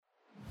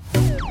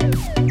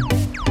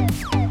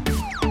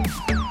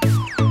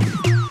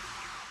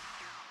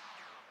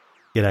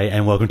G'day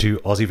and welcome to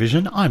Aussie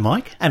Vision. I'm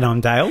Mike. And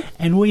I'm Dale.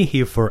 And we're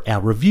here for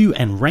our review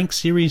and rank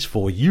series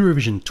for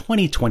Eurovision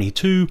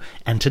 2022.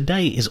 And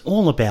today is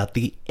all about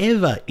the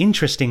ever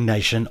interesting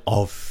nation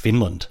of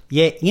Finland.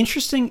 Yeah,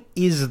 interesting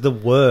is the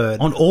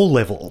word. On all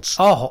levels.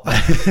 Oh,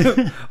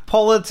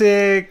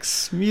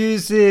 politics,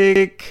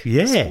 music,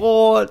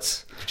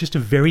 sports. Just a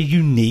very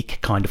unique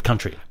kind of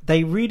country.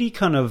 They really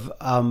kind of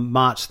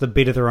march the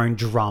beat of their own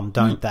drum,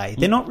 don't they?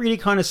 They're not really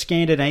kind of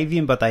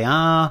Scandinavian, but they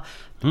are.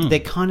 They're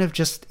kind of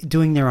just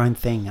doing their own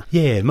thing.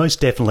 Yeah, most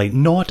definitely.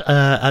 Not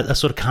a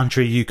sort of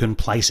country you can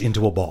place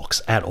into a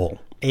box at all.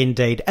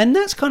 Indeed. And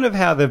that's kind of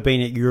how they've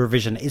been at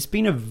Eurovision. It's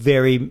been a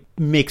very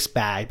mixed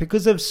bag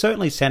because they've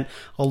certainly sent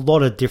a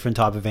lot of different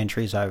type of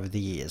entries over the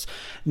years.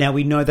 Now,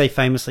 we know they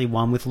famously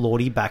won with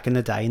Lordi back in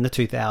the day in the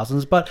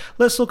 2000s, but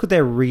let's look at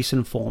their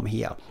recent form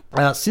here.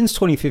 Since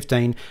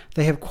 2015,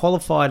 they have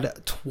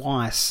qualified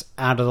twice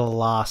out of the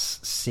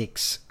last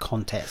 6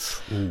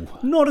 contests. Ooh.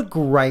 Not a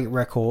great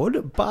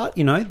record, but,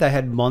 you know, they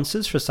had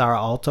Monsters for Sara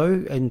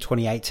Aalto in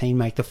 2018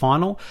 make the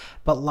final.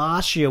 But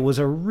last year was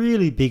a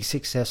really big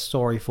success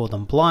story for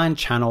them. Blind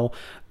Channel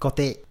got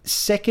their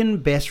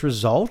second best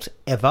result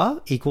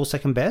ever, equal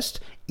second best,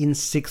 in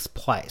 6th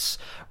place.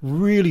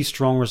 Really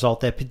strong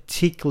result there,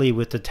 particularly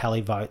with the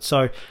tally vote.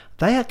 So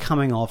they are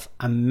coming off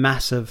a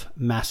massive,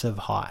 massive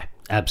high.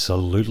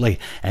 Absolutely.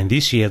 And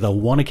this year they'll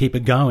want to keep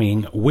it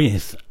going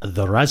with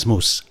the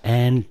Rasmus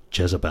and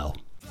Jezebel.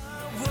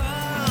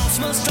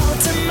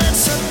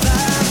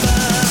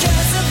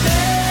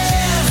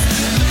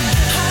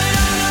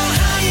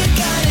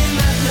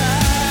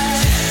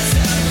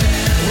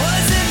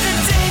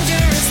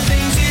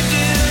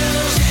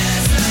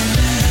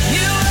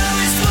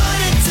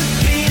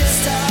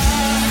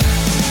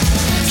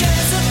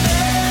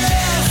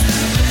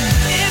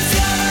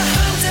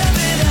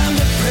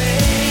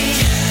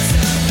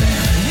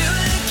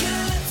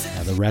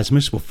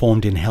 Rasmus were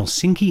formed in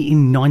Helsinki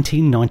in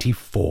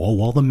 1994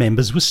 while the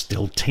members were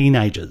still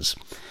teenagers.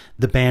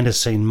 The band has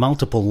seen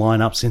multiple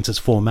lineups since its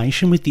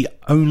formation, with the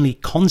only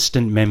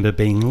constant member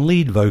being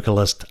lead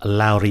vocalist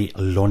Lauri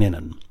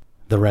Loninen.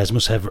 The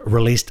Rasmus have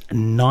released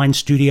 9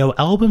 studio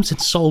albums and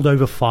sold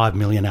over 5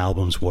 million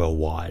albums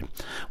worldwide.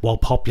 While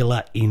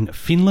popular in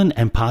Finland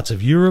and parts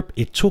of Europe,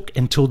 it took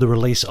until the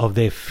release of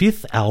their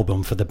 5th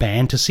album for the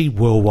band to see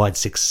worldwide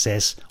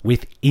success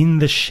with In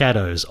the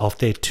Shadows off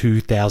their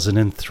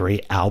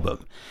 2003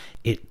 album.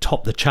 It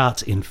topped the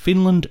charts in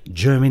Finland,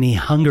 Germany,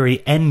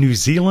 Hungary and New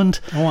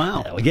Zealand. Oh,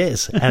 wow.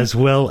 Yes, as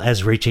well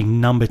as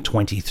reaching number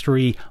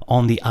 23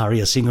 on the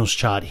ARIA singles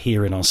chart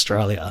here in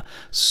Australia.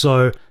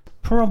 So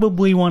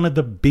probably one of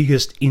the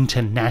biggest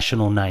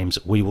international names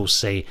we will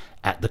see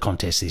at the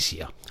contest this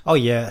year. Oh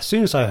yeah, as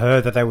soon as I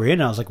heard that they were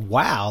in, I was like,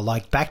 wow,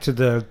 like back to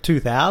the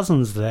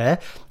 2000s there.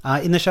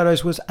 In the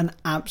Shadows was an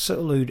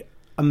absolute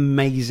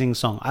amazing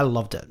song. I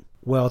loved it.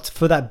 Well,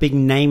 for that big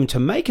name to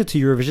make it to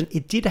Eurovision,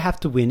 it did have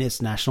to win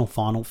its national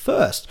final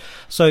first.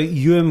 So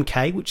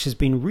UMK, which has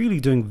been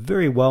really doing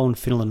very well in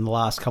Finland in the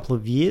last couple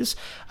of years,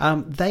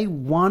 they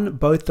won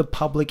both the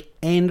public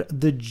and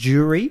the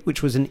jury,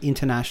 which was an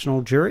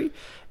international jury.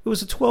 It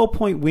was a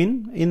 12-point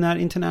win in that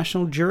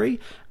international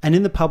jury, and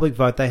in the public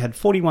vote, they had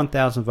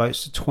 41,000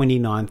 votes to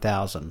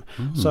 29,000.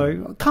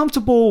 So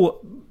comfortable,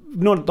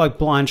 not like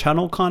Blind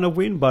Channel kind of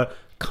win, but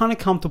kind of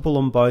comfortable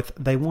on both.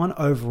 They won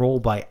overall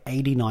by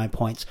 89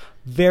 points.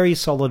 Very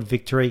solid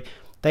victory.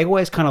 They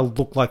always kind of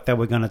looked like they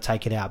were going to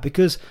take it out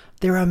because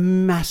they're a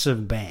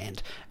massive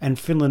band, and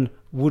Finland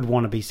would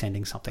want to be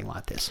sending something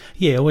like this.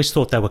 Yeah, I always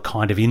thought they were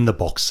kind of in the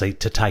box seat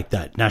to take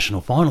that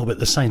national final, but at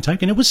the same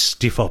token, it was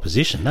stiff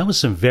opposition. There was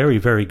some very,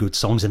 very good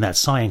songs in that.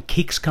 Cyan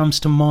Kicks comes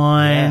to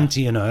mind,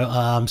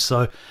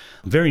 so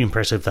very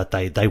impressive that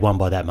they won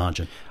by that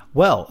margin.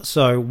 Well,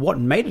 so what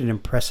made it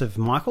impressive,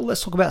 Michael?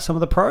 Let's talk about some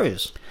of the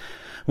pros.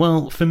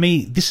 Well, for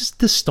me, this is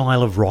the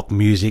style of rock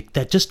music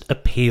that just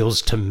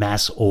appeals to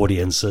mass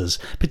audiences,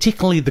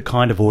 particularly the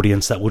kind of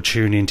audience that will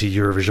tune into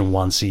Eurovision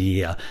once a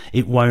year.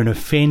 It won't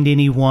offend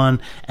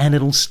anyone, and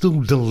it'll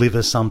still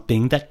deliver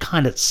something that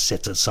kind of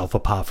sets itself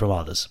apart from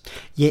others.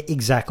 Yeah,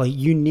 exactly.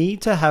 You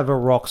need to have a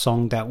rock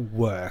song that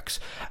works.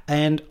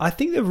 And I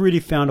think they've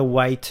really found a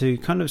way to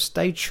kind of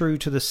stay true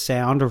to the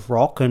sound of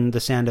rock and the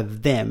sound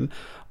of them,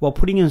 while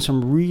putting in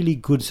some really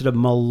good sort of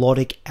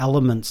melodic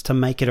elements to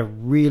make it a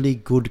really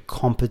good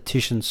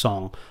competition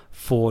song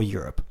for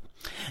Europe.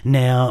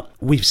 Now,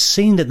 we've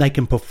seen that they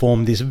can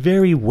perform this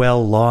very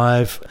well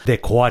live. They're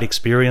quite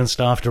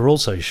experienced after all,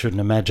 so you shouldn't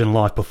imagine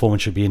live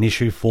performance should be an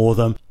issue for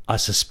them. I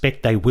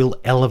suspect they will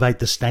elevate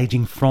the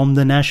staging from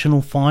the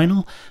national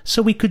final,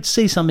 so we could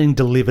see something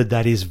delivered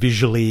that is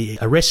visually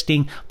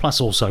arresting, plus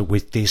also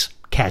with this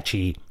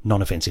catchy,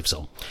 non-offensive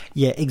song.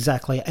 Yeah,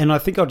 exactly. And I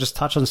think I'll just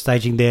touch on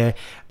staging there.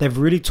 They've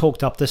really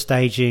talked up the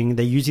staging.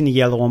 They're using the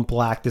yellow and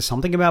black. There's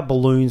something about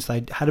balloons.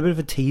 They had a bit of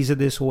a teaser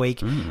this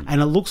week,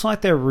 and it looks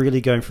like they're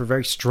really going for a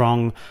very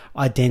strong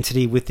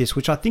identity with this,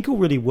 which I think will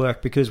really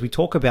work because we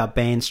talk about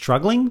bands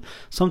struggling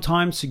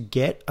sometimes to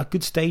get a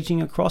good staging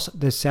across.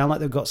 They sound like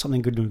they've got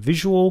something good in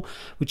visual,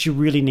 which you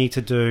really need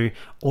to do,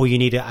 or you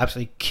need to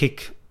absolutely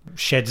kick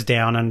sheds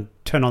down and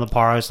turn on the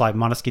pyros like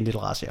Måneskin did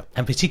last year.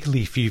 And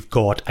particularly if you've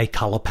got a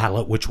colour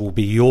palette which will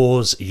be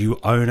yours, you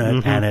own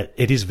it, and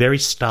it is very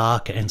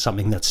stark and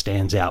something that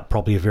stands out,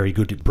 probably a very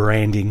good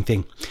branding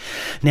thing.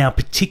 Now,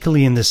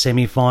 particularly in the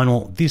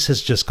semi-final, this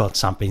has just got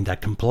something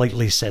that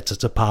completely sets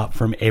it apart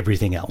from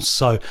everything else.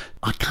 So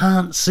I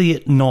can't see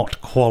it not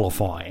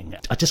qualifying.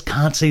 I just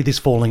can't see this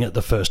falling at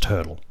the first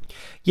hurdle.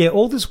 Yeah,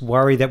 all this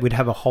worry that we'd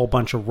have a whole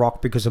bunch of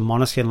rock because of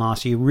Måneskin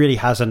last year really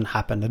hasn't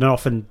happened. And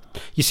often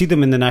you see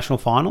them in the national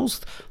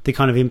finals, they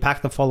kind of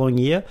impact the following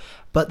year,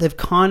 but they've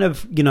kind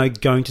of,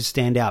 going to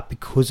stand out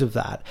because of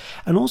that.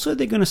 And also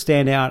they're going to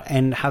stand out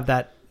and have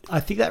that, I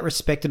think, that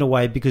respect in a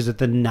way because of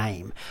the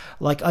name.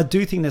 Like, I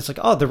do think that's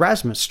like, the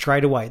Rasmus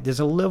straight away. There's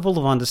a level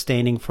of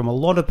understanding from a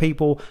lot of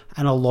people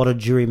and a lot of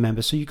jury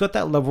members. So you've got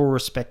that level of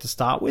respect to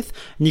start with,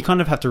 and you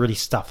kind of have to really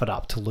stuff it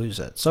up to lose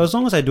it. So as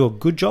long as they do a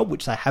good job,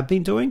 which they have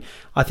been doing,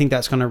 I think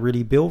that's going to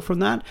really build from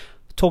that.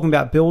 Talking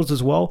about builds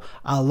as well,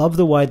 I love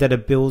the way that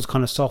it builds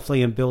kind of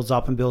softly and builds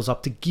up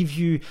to give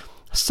you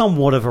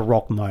somewhat of a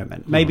rock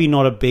moment. Maybe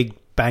not a big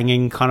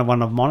banging kind of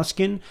one of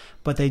Måneskin,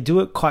 but they do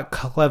it quite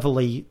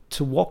cleverly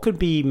to what could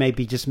be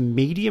maybe just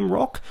medium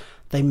rock.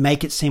 They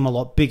make it seem a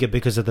lot bigger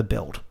because of the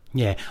build.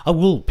 Yeah, I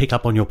will pick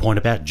up on your point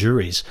about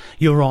juries.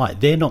 You're right,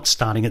 they're not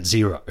starting at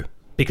 0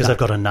 because they've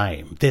got a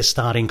name. They're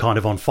starting kind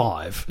of on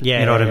 5. Yeah,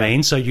 you know what I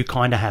mean? So you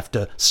kind of have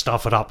to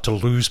stuff it up to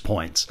lose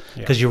points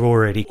because you've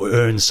already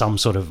earned some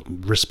sort of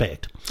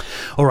respect.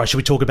 All right, should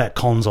we talk about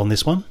cons on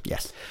this one?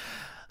 Yes.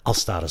 I'll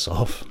start us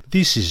off.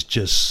 This is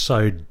just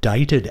so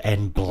dated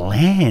and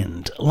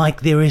bland.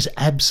 Like, there is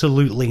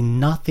absolutely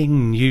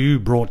nothing new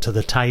brought to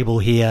the table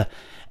here.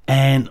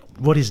 And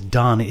what is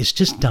done is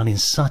just done in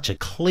such a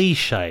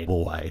cliche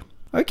way.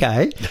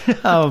 Okay.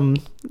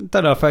 Don't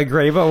know if I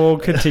agree, but we'll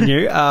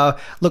continue.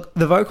 Look,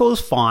 the vocal is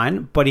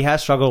fine, but he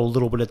has struggled a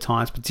little bit at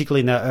times,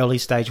 particularly in the early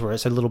stage where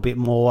it's a little bit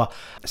more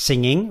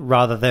singing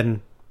rather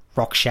than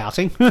rock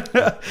shouting.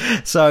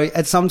 So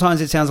sometimes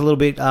it sounds a little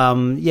bit,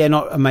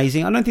 not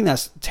amazing. I don't think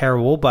that's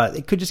terrible, but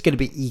it could just get a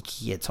bit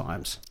icky at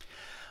times.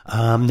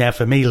 Now,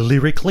 for me,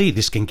 lyrically,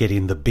 this can get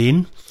in the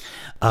bin.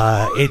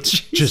 It's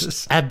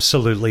just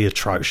absolutely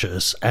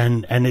atrocious,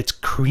 and it's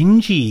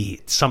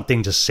cringy.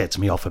 Something just sets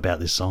me off about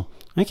this song.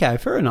 Okay,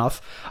 fair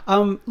enough.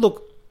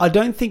 Look, I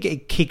don't think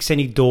it kicks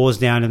any doors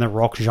down in the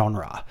rock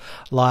genre.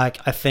 Like,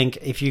 I think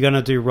if you're going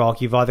to do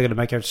rock, you've either got to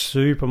make a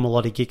super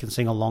melodic you can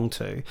sing along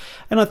to.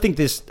 And I think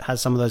this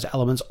has some of those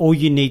elements. Or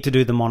you need to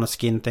do the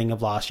Måneskin thing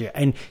of last year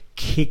and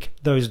kick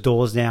those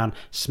doors down,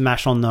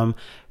 smash on them,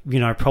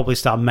 probably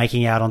start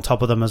making out on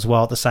top of them as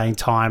well at the same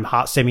time,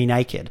 heart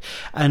semi-naked.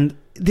 And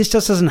this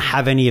just doesn't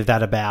have any of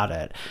that about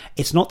it.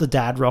 It's not the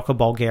dad rock of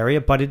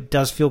Bulgaria, but it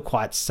does feel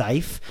quite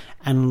safe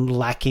and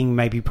lacking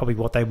maybe probably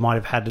what they might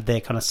have had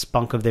their kind of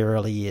spunk of their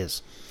early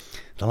years.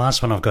 The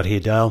last one I've got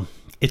here, Dale,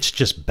 it's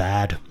just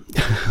bad.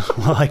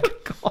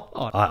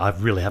 I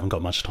really haven't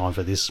got much time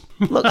for this.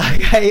 Look,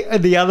 okay,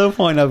 and the other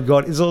point I've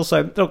got is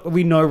also, look,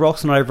 we know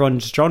rock's not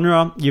everyone's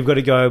genre. You've got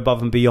to go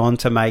above and beyond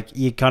to make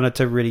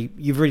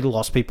you've really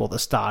lost people at the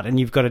start, and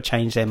you've got to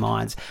change their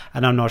minds.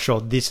 And I'm not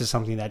sure this is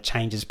something that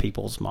changes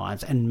people's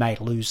minds and may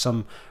lose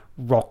some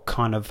rock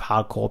kind of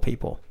hardcore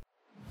people.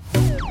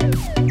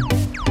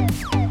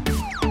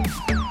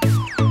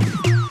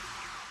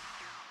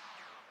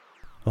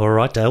 All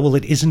right, Dale. Well,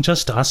 it isn't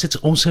just us. It's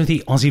also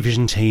the Aussie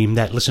Vision team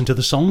that listen to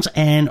the songs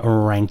and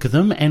rank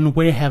them. And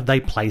where have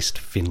they placed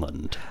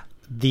Finland?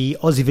 The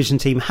Aussie Vision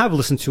team have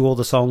listened to all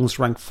the songs,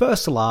 ranked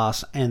first to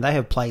last, and they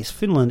have placed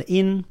Finland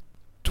in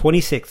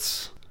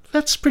 26th.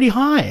 That's pretty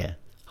high.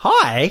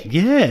 High?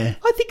 Yeah.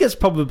 I think it's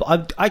probably...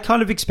 I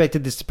kind of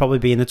expected this to probably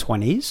be in the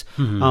 20s,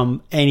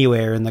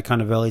 anywhere in the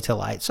kind of early to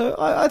late. So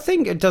I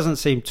think it doesn't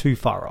seem too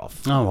far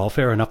off. Oh, well,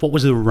 fair enough. What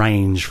was the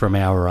range from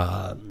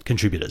our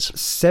contributors?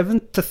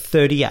 7th to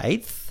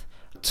 38th,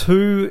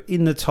 2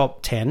 in the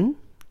top 10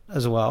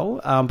 as well,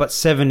 but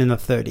 7 in the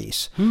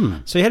 30s.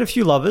 So you had a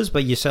few lovers,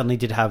 but you certainly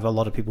did have a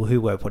lot of people who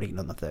were putting it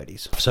in the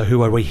 30s. So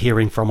who are we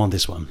hearing from on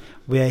this one?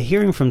 We're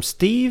hearing from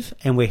Steve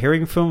and we're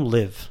hearing from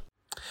Liv.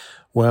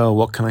 Well,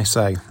 what can I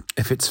say?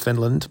 If it's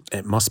Finland,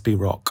 it must be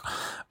rock.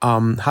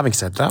 Having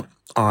said that,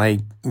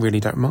 I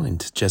really don't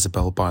mind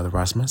Jezebel by the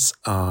Rasmus.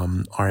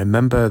 I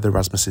remember the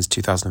Rasmus's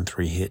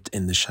 2003 hit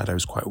In the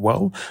Shadows quite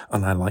well,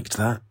 and I liked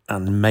that.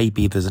 And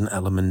maybe there's an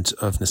element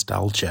of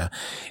nostalgia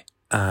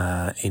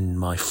in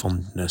my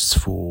fondness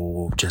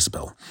for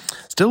Jezebel.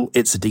 Still,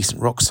 it's a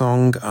decent rock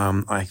song.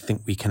 I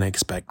think we can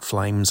expect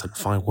flames and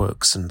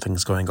fireworks and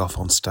things going off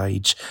on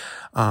stage.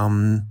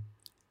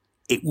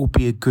 It will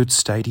be a good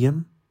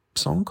stadium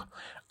song,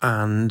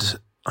 and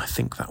I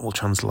think that will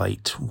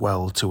translate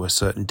well to a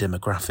certain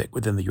demographic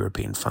within the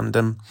European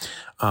fandom.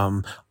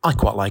 I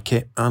quite like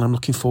it, and I'm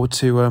looking forward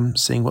to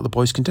seeing what the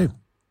boys can do.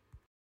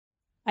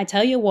 I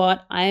tell you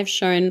what, I have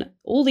shown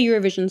all the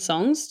Eurovision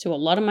songs to a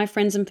lot of my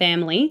friends and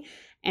family,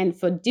 and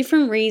for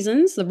different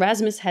reasons, the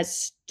Rasmus has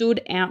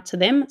stood out to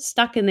them,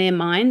 stuck in their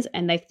minds,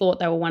 and they thought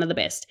they were one of the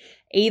best.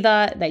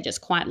 Either they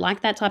just quite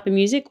like that type of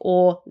music,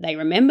 or they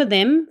remember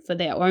them for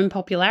their own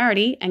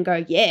popularity and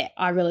go, yeah,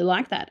 I really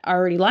like that. I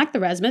already like the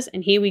Rasmus,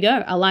 and here we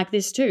go. I like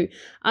this too.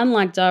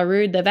 Unlike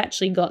Darude, they've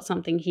actually got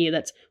something here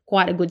that's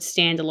quite a good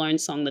standalone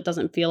song that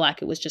doesn't feel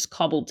like it was just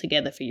cobbled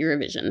together for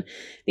Eurovision.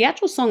 The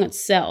actual song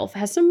itself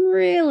has some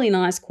really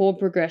nice chord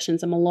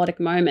progressions and melodic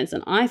moments,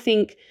 and I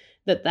think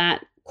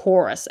that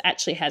chorus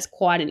actually has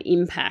quite an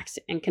impact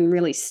and can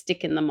really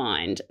stick in the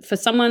mind. For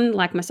someone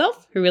like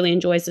myself who really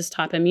enjoys this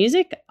type of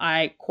music,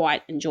 I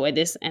quite enjoy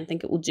this and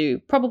think it will do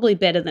probably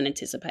better than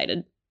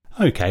anticipated.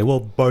 Okay, well,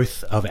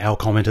 both of our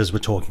commenters were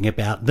talking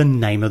about the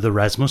name of the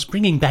Rasmus,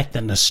 bringing back the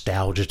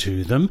nostalgia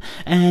to them,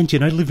 and,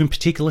 Liv in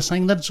particular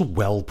saying that it's a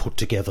well put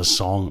together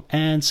song,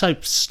 and so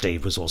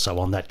Steve was also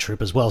on that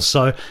trip as well.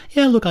 So,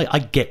 yeah, look, I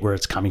get where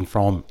it's coming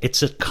from.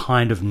 It's a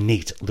kind of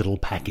neat little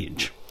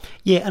package.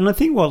 Yeah, and I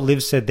think what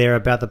Liv said there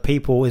about the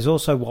people is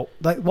also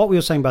what we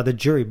were saying about the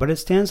jury, but it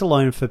stands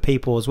alone for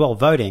people as well,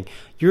 voting.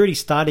 You're already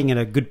starting at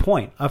a good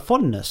point, a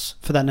fondness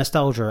for that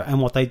nostalgia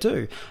and what they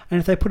do. And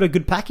if they put a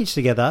good package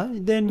together,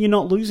 then you're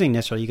not losing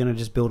necessarily. You're going to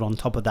just build on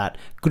top of that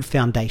good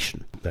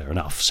foundation. Fair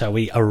enough. So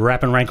we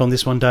wrap and rank on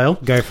this one, Dale?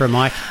 Go for it,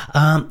 Mike.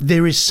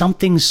 There is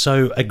something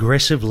so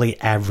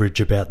aggressively average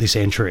about this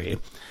entry.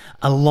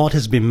 A lot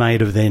has been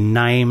made of their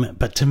name,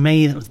 but to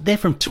me, they're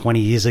from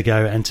 20 years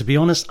ago, and to be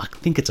honest, I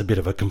think it's a bit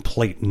of a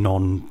complete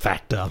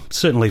non-factor.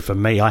 Certainly for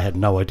me, I had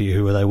no idea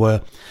who they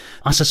were.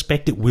 I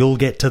suspect it will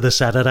get to the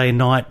Saturday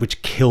night,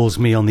 which kills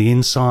me on the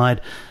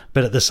inside,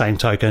 but at the same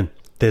token,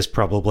 there's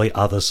probably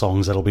other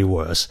songs that'll be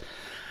worse.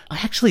 I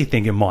actually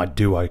think it might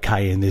do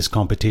okay in this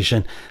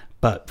competition,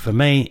 but for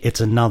me, it's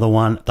another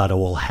one that I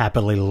will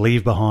happily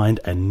leave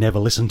behind and never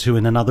listen to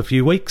in another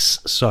few weeks.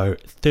 So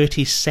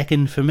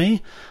 32nd for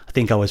me. I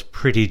think I was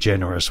pretty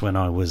generous when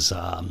I was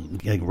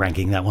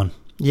ranking that one.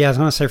 Yeah, I was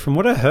going to say, from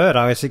what I heard,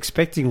 I was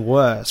expecting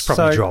worse. It's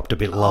probably dropped a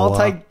bit lower. I'll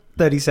take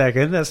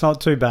 32nd. That's not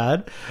too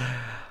bad.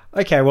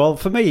 Okay, well,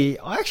 for me,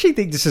 I actually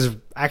think this is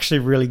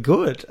actually really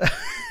good.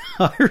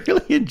 I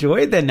really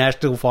enjoyed their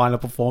national final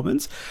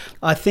performance.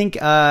 I think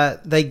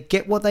they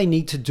get what they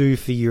need to do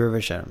for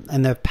Eurovision,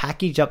 and they've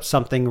packaged up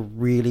something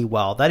really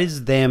well. That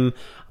is them,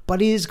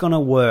 but it is going to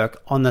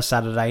work on the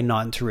Saturday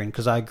night in Turin,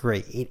 because I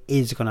agree, it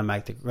is going to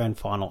make the grand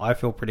final. I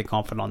feel pretty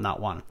confident on that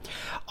one.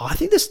 I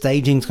think the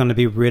staging is going to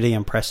be really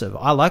impressive.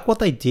 I like what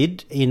they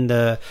did in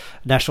the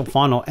national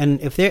final, and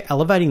if they're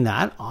elevating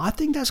that, I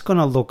think that's going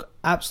to look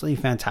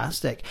absolutely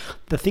fantastic.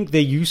 I think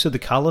their use of the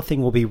colour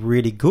thing will be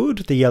really good.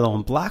 The yellow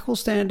and black will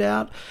stand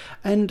out,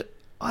 and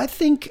I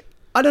think,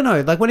 I don't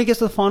know, like when it gets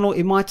to the final,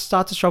 it might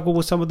start to struggle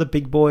with some of the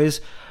big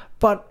boys.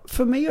 But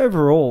for me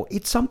overall,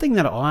 it's something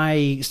that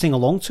I sing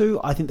along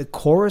to. I think the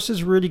chorus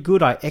is really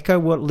good. I echo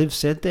what Liv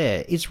said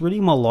there. It's really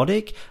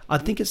melodic. I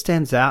think it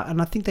stands out, and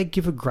I think they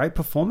give a great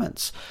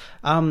performance.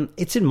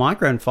 It's in my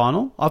grand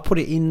final. I put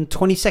it in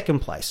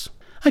 22nd place.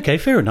 Okay,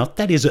 fair enough.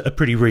 That is a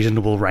pretty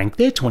reasonable rank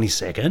there,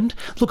 22nd.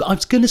 Look, I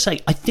was going to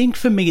say, I think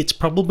for me it's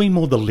probably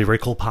more the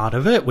lyrical part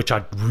of it, which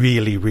I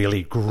really,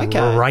 really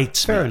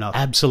grates me. Fair enough.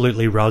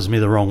 Absolutely rubs me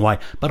the wrong way.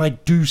 But I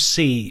do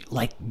see,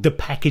 like, the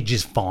package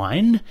is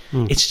fine.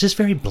 It's just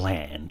very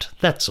bland.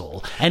 That's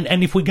all. And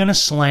if we're going to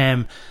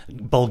slam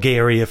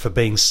Bulgaria for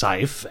being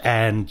safe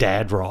and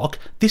dad rock,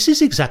 this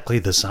is exactly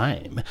the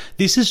same.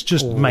 This is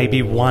just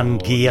maybe one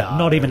gear,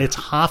 not even, it's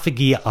half a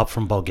gear up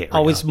from Bulgaria.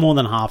 Oh, it's more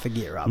than half a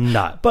gear up.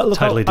 No, but look,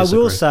 totally I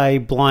will say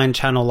Blind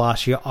Channel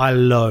last year I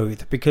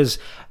loathed, because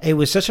it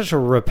was such a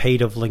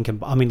repeat of Linkin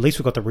Park. I mean, at least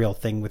we got the real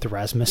thing with the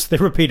Rasmus. They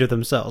repeated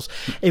themselves.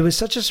 It was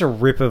such a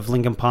rip of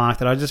Linkin Park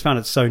that I just found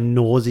it so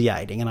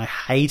nauseating, and I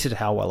hated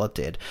how well it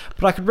did.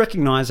 But I could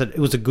recognise that it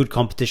was a good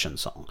competition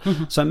song.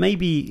 So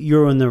maybe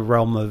you're in the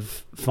realm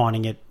of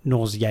finding it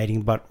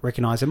nauseating, but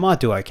recognise it might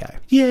do okay.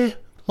 Yeah.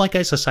 Like,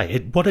 as I say,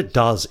 what it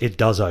does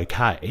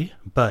okay,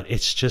 but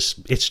it's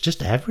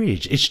just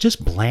average. It's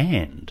just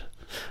bland.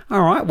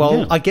 All right,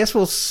 well, I guess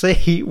we'll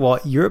see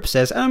what Europe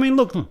says. And I mean,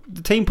 look,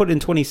 the team put in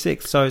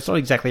 26th, so it's not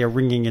exactly a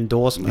ringing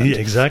endorsement. Yeah,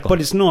 exactly. But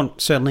it's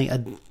not certainly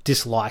a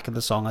dislike of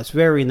the song. It's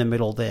very in the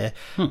middle there.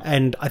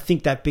 And I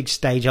think that big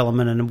stage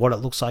element and what it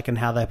looks like and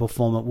how they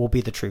perform it will be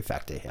the true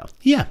factor here.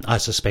 Yeah, I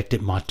suspect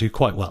it might do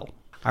quite well.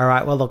 All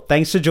right, well, look,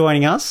 thanks for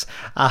joining us.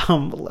 I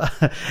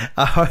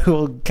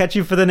will catch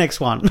you for the next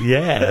one.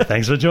 Yeah,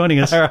 thanks for joining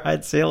us. All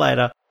right, see you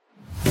later.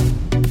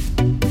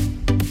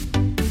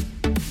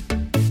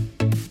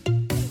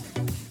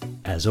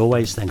 As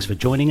always, thanks for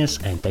joining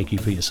us, and thank you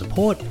for your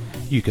support.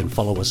 You can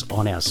follow us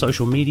on our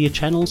social media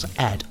channels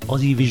at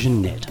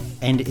AussieVisionNet.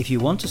 And if you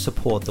want to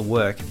support the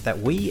work that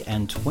we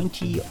and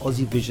 20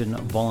 Aussie Vision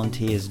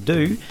volunteers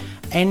do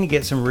and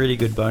get some really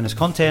good bonus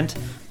content,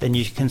 then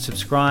you can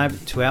subscribe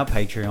to our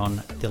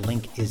Patreon. The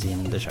link is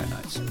in the show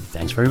notes.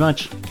 Thanks very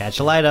much. Catch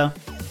you later.